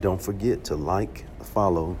Don't forget to like,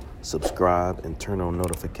 follow, subscribe, and turn on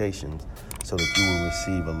notifications so that you will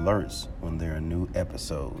receive alerts when there are new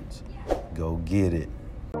episodes. Go get it.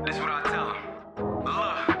 This is what I tell them.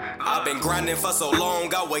 I've been grinding for so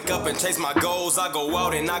long, I wake up and chase my goals. I go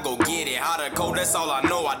out and I go get it. Hot or cold, that's all I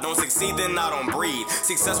know. I don't succeed, then I don't breathe.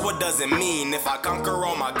 Success, what does it mean? If I conquer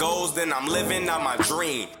all my goals, then I'm living out my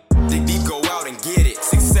dream. Dig deep, go out and get it.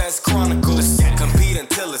 Success Chronicles. Compete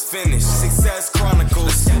until it's finished. Success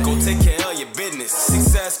Chronicles. Go take care of your business.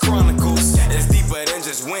 Success Chronicles. It's deeper than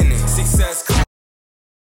just winning. Success Chronicles.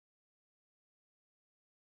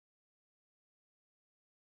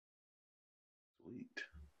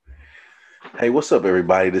 Hey, what's up,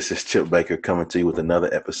 everybody? This is Chip Baker coming to you with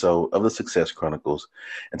another episode of the Success Chronicles.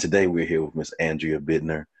 And today we're here with Miss Andrea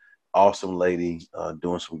Bittner. Awesome lady,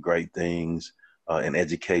 doing some great things in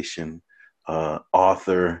education,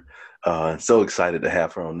 author. So excited to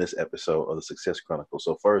have her on this episode of the Success Chronicles.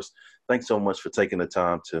 So first, thanks so much for taking the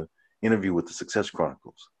time to interview with the Success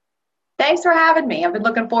Chronicles. Thanks for having me. I've been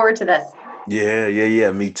looking forward to this.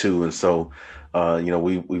 Yeah, me too. And so,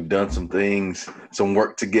 we've done some things, some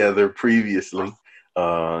work together previously,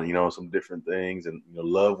 some different things, and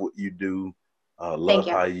love what you do. Love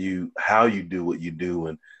how you do what you do.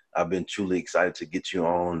 And I've been truly excited to get you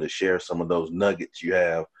on to share some of those nuggets you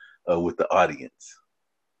have with the audience.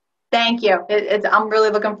 Thank you. I'm really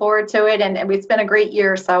looking forward to it. And it's been a great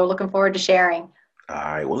year. So looking forward to sharing. All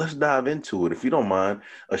right. Well, let's dive into it. If you don't mind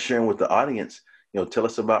sharing with the audience, tell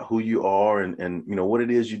us about who you are and what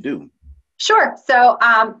it is you do. Sure. So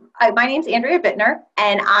my name's Andrea Bittner,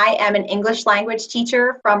 and I am an English language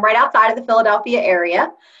teacher from right outside of the Philadelphia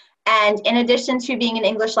area. And in addition to being an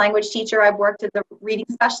English language teacher, I've worked as a reading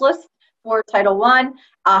specialist for Title I,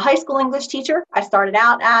 a high school English teacher. I started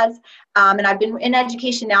out as, and I've been in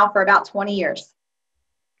education now for about 20 years.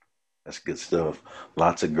 That's good stuff.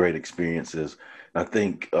 Lots of great experiences. I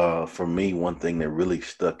think for me, one thing that really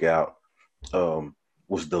stuck out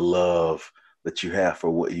was the love that you have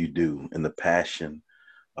for what you do and the passion,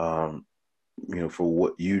 for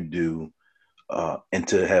what you do, and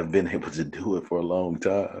to have been able to do it for a long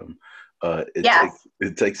time.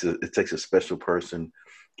 It takes a special person,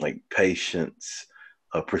 like patience,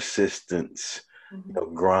 persistence,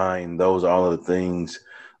 grind. Those are all of the things.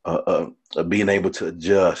 Being able to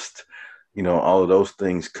adjust, all of those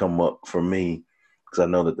things come up for me because I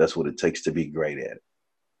know that that's what it takes to be great at it.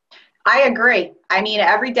 I agree. I mean,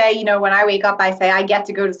 every day, when I wake up, I say, I get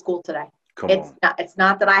to go to school today. It's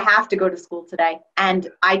not that I have to go to school today. And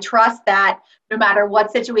I trust that no matter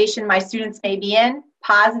what situation my students may be in,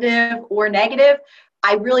 positive or negative,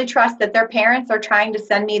 I really trust that their parents are trying to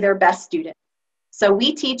send me their best student. So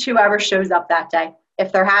we teach whoever shows up that day.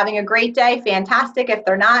 If they're having a great day, fantastic. If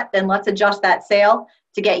they're not, then let's adjust that sail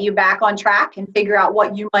to get you back on track and figure out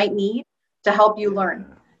what you might need to help you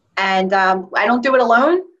learn. And I don't do it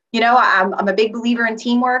alone. I'm a big believer in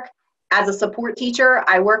teamwork. As a support teacher,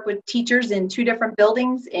 I work with teachers in 2 different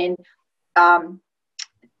buildings in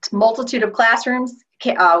multitude of classrooms,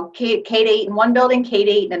 K-8 in one building,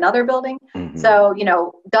 K-8 in another building. Mm-hmm. So,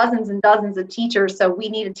 dozens and dozens of teachers. So we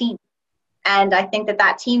need a team. And I think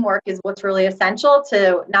that teamwork is what's really essential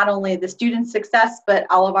to not only the students' success, but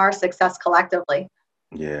all of our success collectively.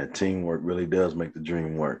 Yeah, teamwork really does make the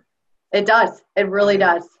dream work. It does. It really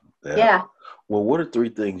does. Yeah. Well, what are 3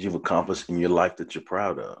 things you've accomplished in your life that you're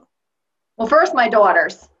proud of? Well, first, my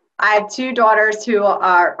daughters. I have 2 daughters who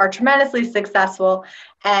are tremendously successful,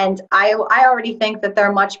 and I already think that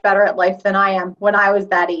they're much better at life than I am when I was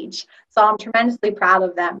that age. So I'm tremendously proud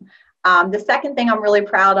of them. The second thing I'm really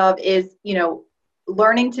proud of is,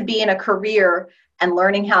 learning to be in a career and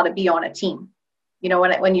learning how to be on a team.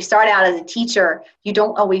 When you start out as a teacher, you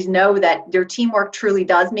don't always know that your teamwork truly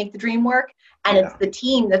does make the dream work. And it's the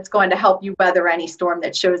team that's going to help you weather any storm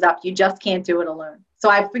that shows up. You just can't do it alone. So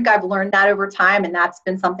I think I've learned that over time, and that's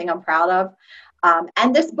been something I'm proud of.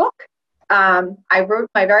 And this book, I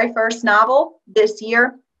wrote my very first novel this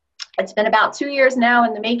year. It's been about 2 years now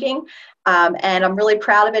in the making, and I'm really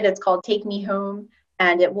proud of it. It's called Take Me Home,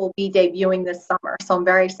 and it will be debuting this summer. So I'm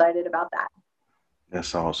very excited about that.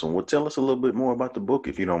 That's awesome. Well, tell us a little bit more about the book,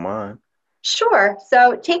 if you don't mind. Sure.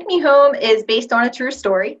 So Take Me Home is based on a true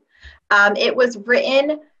story. It was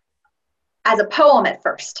written as a poem at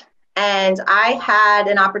first, and I had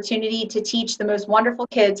an opportunity to teach the most wonderful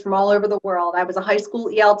kids from all over the world. I was a high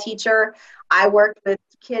school EL teacher. I worked with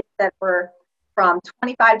kids that were from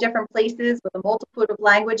 25 different places with a multitude of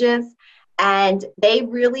languages, and they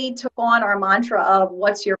really took on our mantra of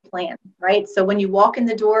what's your plan, right? So when you walk in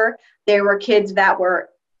the door, there were kids that were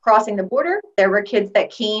crossing the border. There were kids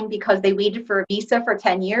that came because they waited for a visa for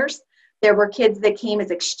 10 years. There were kids that came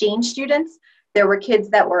as exchange students. There were kids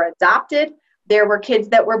that were adopted. There were kids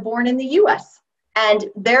that were born in the US. And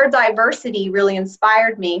their diversity really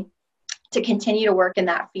inspired me to continue to work in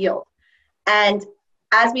that field. And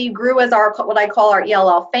as we grew as our, what I call our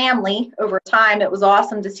ELL family over time, it was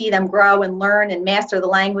awesome to see them grow and learn and master the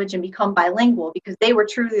language and become bilingual, because they were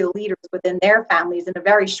truly the leaders within their families in a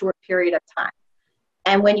very short period of time.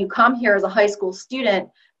 And when you come here as a high school student,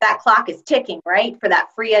 that clock is ticking, right? For that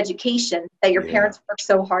free education that your parents work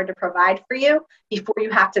so hard to provide for you before you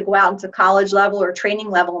have to go out into college level or training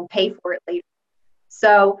level and pay for it later.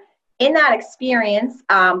 So in that experience,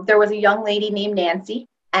 there was a young lady named Nancy,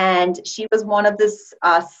 and she was one of the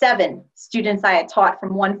 7 students I had taught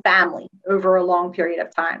from one family over a long period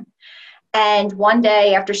of time. And one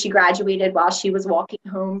day after she graduated, while she was walking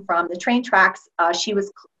home from the train tracks, she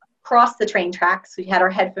was crossed the train tracks. We had our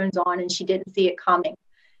headphones on and she didn't see it coming.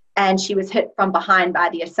 And she was hit from behind by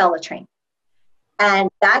the Acela train. And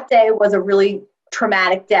that day was a really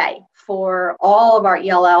traumatic day for all of our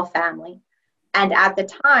ELL family. And at the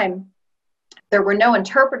time, there were no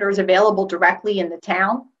interpreters available directly in the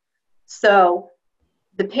town. So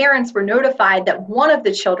the parents were notified that one of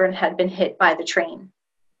the children had been hit by the train,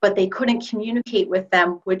 but they couldn't communicate with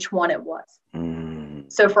them which one it was.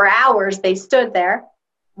 So for hours, they stood there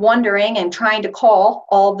wondering and trying to call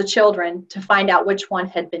all the children to find out which one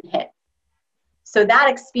had been hit. So that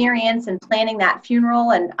experience and planning that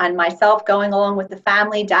funeral, and myself going along with the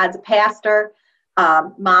family, dad's a pastor,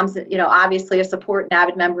 mom's, obviously a support and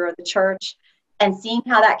avid member of the church, and seeing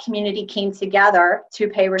how that community came together to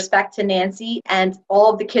pay respect to Nancy and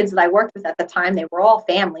all of the kids that I worked with at the time, they were all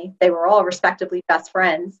family, they were all respectively best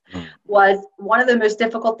friends, was one of the most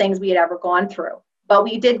difficult things we had ever gone through. But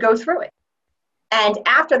we did go through it. And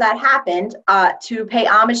after that happened, to pay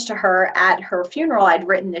homage to her at her funeral, I'd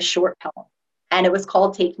written this short poem, and it was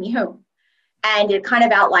called Take Me Home. And it kind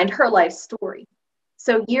of outlined her life story.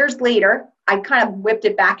 So years later, I kind of whipped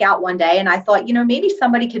it back out one day, and I thought, maybe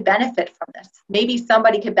somebody could benefit from this. Maybe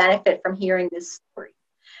somebody could benefit from hearing this story.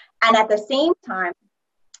 And at the same time,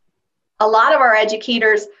 a lot of our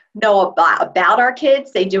educators know about our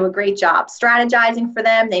kids. They do a great job strategizing for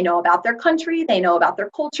them. They know about their country. They know about their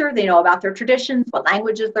culture. They know about their traditions, what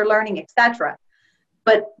languages they're learning, etc.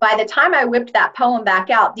 But by the time I whipped that poem back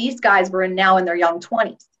out, these guys were now in their young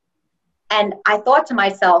 20s. And I thought to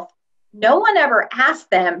myself, no one ever asked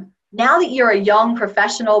them, now that you're a young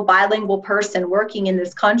professional bilingual person working in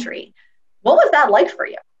this country, what was that like for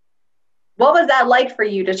you? What was that like for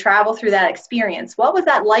you to travel through that experience? What was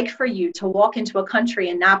that like for you to walk into a country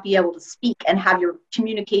and not be able to speak and have your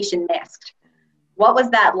communication masked? What was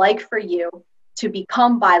that like for you to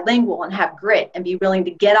become bilingual and have grit and be willing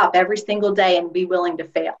to get up every single day and be willing to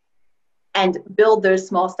fail and build those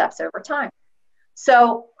small steps over time?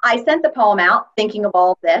 So I sent the poem out thinking of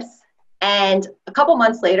all of this. And a couple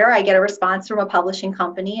months later, I get a response from a publishing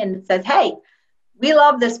company, and it says, hey, we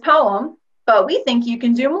love this poem, but we think you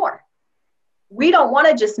can do more. We don't want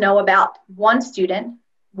to just know about one student.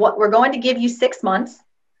 What we're going to give you 6 months,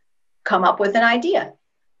 come up with an idea.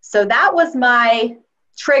 So that was my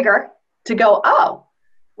trigger to go, oh,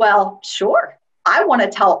 well, sure. I want to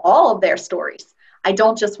tell all of their stories. I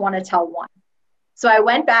don't just want to tell one. So I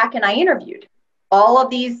went back and I interviewed all of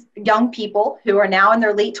these young people who are now in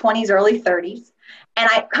their late 20s, early 30s. And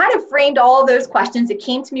I kind of framed all of those questions. It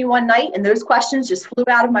came to me one night and those questions just flew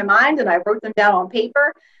out of my mind and I wrote them down on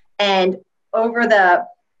paper. And over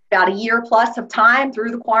about a year plus of time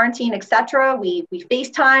through the quarantine, et cetera, we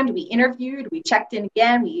FaceTimed, we interviewed, we checked in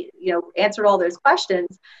again, we answered all those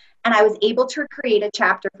questions. And I was able to create a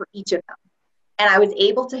chapter for each of them. And I was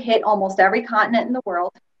able to hit almost every continent in the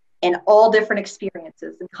world in all different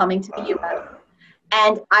experiences and coming to the US.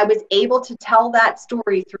 And I was able to tell that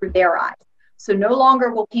story through their eyes. So no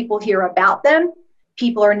longer will people hear about them.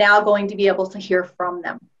 People are now going to be able to hear from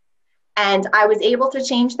them. And I was able to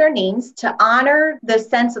change their names to honor the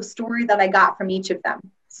sense of story that I got from each of them.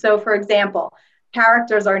 So for example,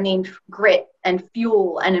 characters are named Grit and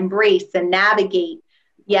Fuel and Embrace and Navigate,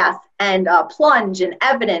 yes, and Plunge and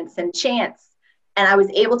Evidence and Chance. And I was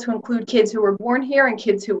able to include kids who were born here and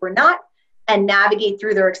kids who were not, and navigate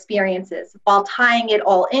through their experiences while tying it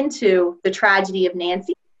all into the tragedy of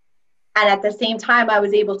Nancy. And at the same time, I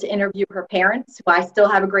was able to interview her parents, who I still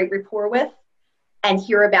have a great rapport with, and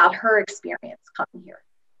hear about her experience coming here.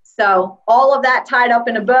 So all of that tied up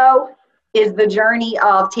in a bow is the journey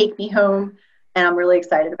of Take Me Home, and I'm really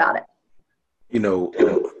excited about it.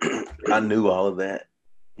 I knew all of that,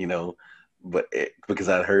 but because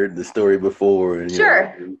I'd heard the story before and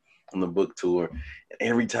sure. On the book tour. And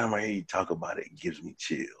every time I hear you talk about it, it gives me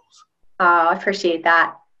chills. I appreciate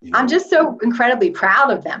that. I'm just so incredibly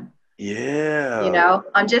proud of them. Yeah.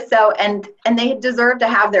 I'm just so, and they deserve to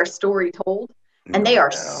have their story told, and they No are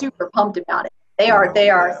doubt. super pumped about it. No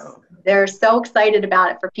doubt. They're so excited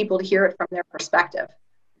about it for people to hear it from their perspective.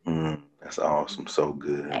 That's awesome. So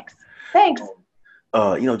good. Thanks.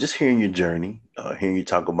 Just hearing your journey, hearing you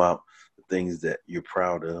talk about the things that you're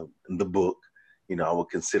proud of in the book, I would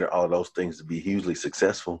consider all of those things to be hugely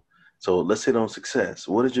successful. So let's hit on success.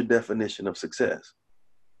 What is your definition of success?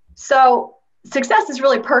 So success is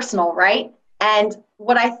really personal, right? And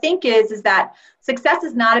what I think is that success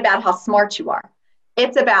is not about how smart you are.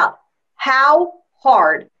 It's about how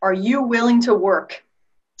hard are you willing to work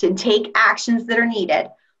to take actions that are needed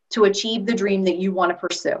to achieve the dream that you want to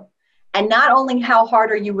pursue. And not only how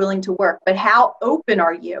hard are you willing to work, but how open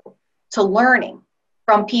are you to learning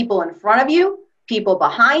from people in front of you, people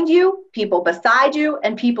behind you, people beside you,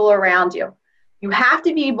 and people around you. You have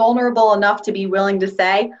to be vulnerable enough to be willing to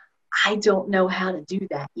say, I don't know how to do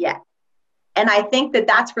that yet. And I think that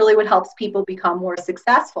that's really what helps people become more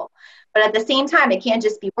successful. But at the same time, it can't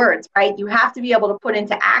just be words, right? You have to be able to put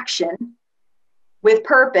into action with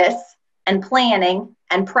purpose and planning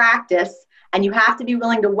and practice, and you have to be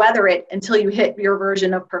willing to weather it until you hit your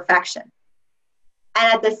version of perfection.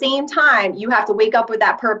 And at the same time, you have to wake up with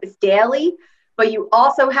that purpose daily, but you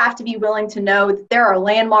also have to be willing to know that there are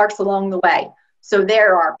landmarks along the way. So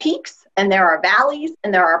there are peaks and there are valleys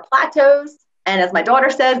and there are plateaus. And as my daughter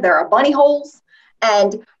says, there are bunny holes.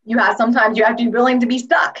 And sometimes you have to be willing to be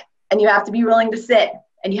stuck, and you have to be willing to sit,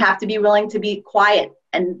 and you have to be willing to be quiet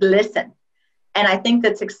and listen. And I think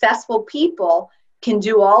that successful people can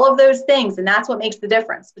do all of those things. And that's what makes the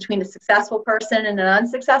difference between a successful person and an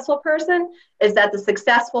unsuccessful person, is that the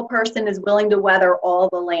successful person is willing to weather all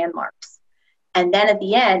the landmarks. And then at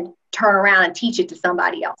the end, turn around and teach it to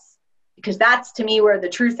somebody else. Because that's, to me, where the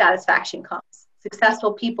true satisfaction comes.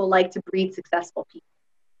 Successful people like to breed successful people.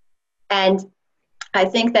 And I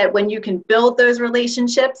think that when you can build those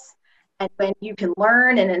relationships, and when you can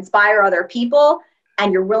learn and inspire other people,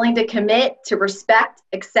 and you're willing to commit to respect,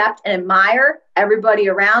 accept, and admire everybody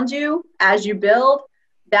around you as you build,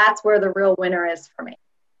 that's where the real winner is for me.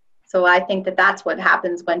 So I think that that's what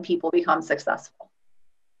happens when people become successful.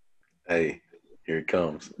 Hey, here it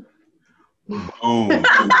comes. Boom.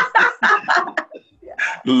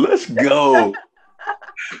 Let's go.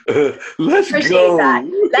 Let's go. That.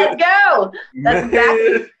 Let's go. That's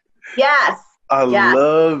exactly. Yes. I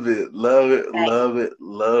love it. Love it. Thanks. Love it.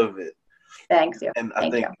 Love it. Thanks you. And I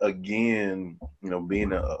think, again,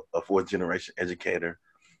 being a fourth generation educator,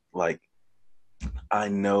 like, I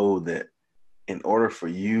know that in order for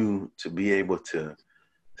you to be able to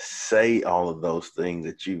say all of those things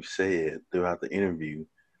that you've said throughout the interview,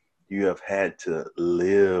 you have had to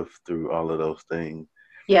live through all of those things.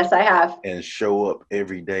 Yes, I have. And show up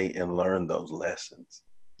every day and learn those lessons.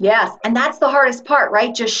 Yes. And that's the hardest part,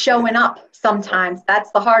 right? Just showing up sometimes.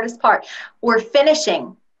 That's the hardest part. Or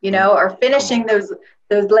finishing, or finishing those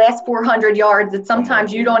last 400 yards that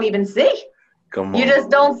sometimes you don't even see. You just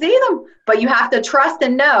don't see them. But you have to trust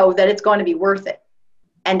and know that it's going to be worth it.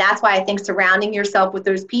 And that's why I think surrounding yourself with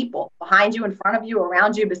those people behind you, in front of you,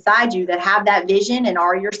 around you, beside you, that have that vision and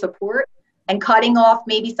are your support, and cutting off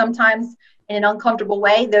maybe sometimes in an uncomfortable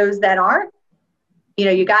way those that aren't.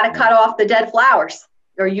 You got to cut off the dead flowers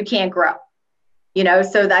or you can't grow.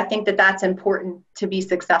 So I think that that's important to be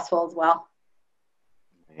successful as well.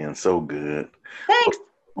 Man, so good. Thanks.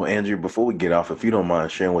 Well, Andrea, before we get off, if you don't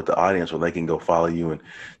mind sharing with the audience where they can go follow you and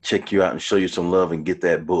check you out and show you some love and get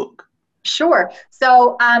that book. Sure.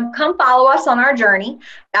 So come follow us on our journey.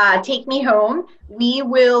 Take Me Home. We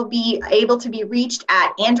will be able to be reached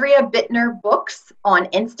at Andrea Bittner Books on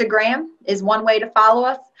Instagram is one way to follow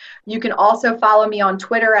us. You can also follow me on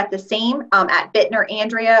Twitter at the same, at Bittner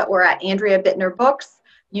Andrea or at Andrea Bittner Books.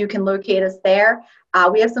 You can locate us there.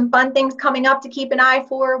 We have some fun things coming up to keep an eye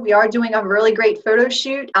for. We are doing a really great photo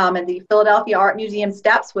shoot at the Philadelphia Art Museum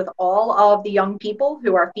steps with all of the young people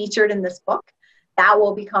who are featured in this book. That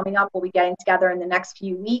will be coming up. We'll be getting together in the next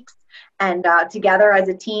few weeks. And together as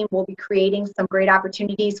a team, we'll be creating some great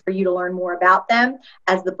opportunities for you to learn more about them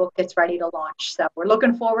as the book gets ready to launch. So we're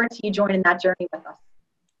looking forward to you joining that journey with us.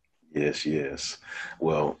 Yes, yes.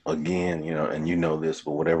 Well, again, and this,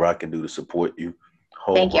 but whatever I can do to support you,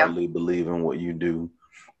 wholeheartedly believe in what you do.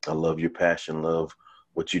 I love your passion, love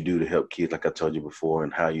what you do to help kids, like I told you before,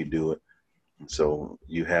 and how you do it. So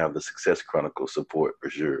you have the Success Chronicles support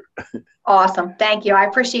for sure. Awesome. Thank you. I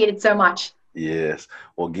appreciate it so much. Yes.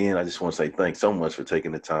 Well, again, I just want to say thanks so much for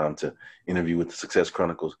taking the time to interview with the Success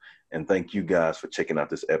Chronicles. And thank you guys for checking out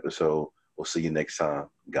this episode. We'll see you next time.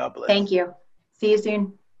 God bless. Thank you. See you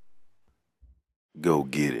soon. Go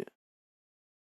get it.